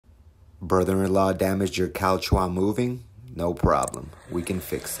Brother-in-law damaged your couch while moving? No problem, we can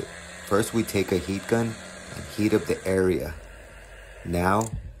fix it. First we take a heat gun and heat up the area.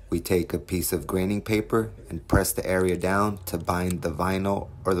 Now we take a piece of graining paper and press the area down to bind the vinyl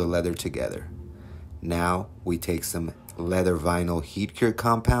or the leather together. Now we take some leather vinyl heat cure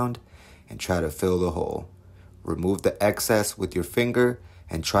compound and try to fill the hole. Remove the excess with your finger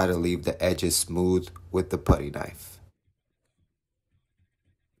and try to leave the edges smooth with the putty knife.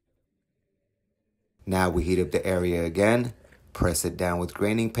 Now we heat up the area again, press it down with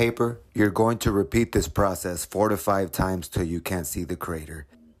graining paper. You're going to repeat this process 4 to 5 times till you can't see the crater.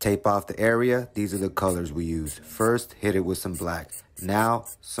 Tape off the area. These are the colors we use. First, hit it with some black. Now,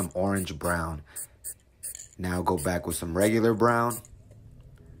 some orange brown. Now go back with some regular brown.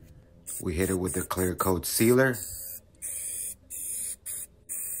 We hit it with the clear coat sealer.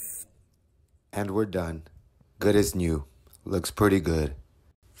 And we're done. Good as new. Looks pretty good.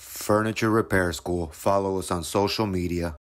 Furniture Repair School. Follow us on social media.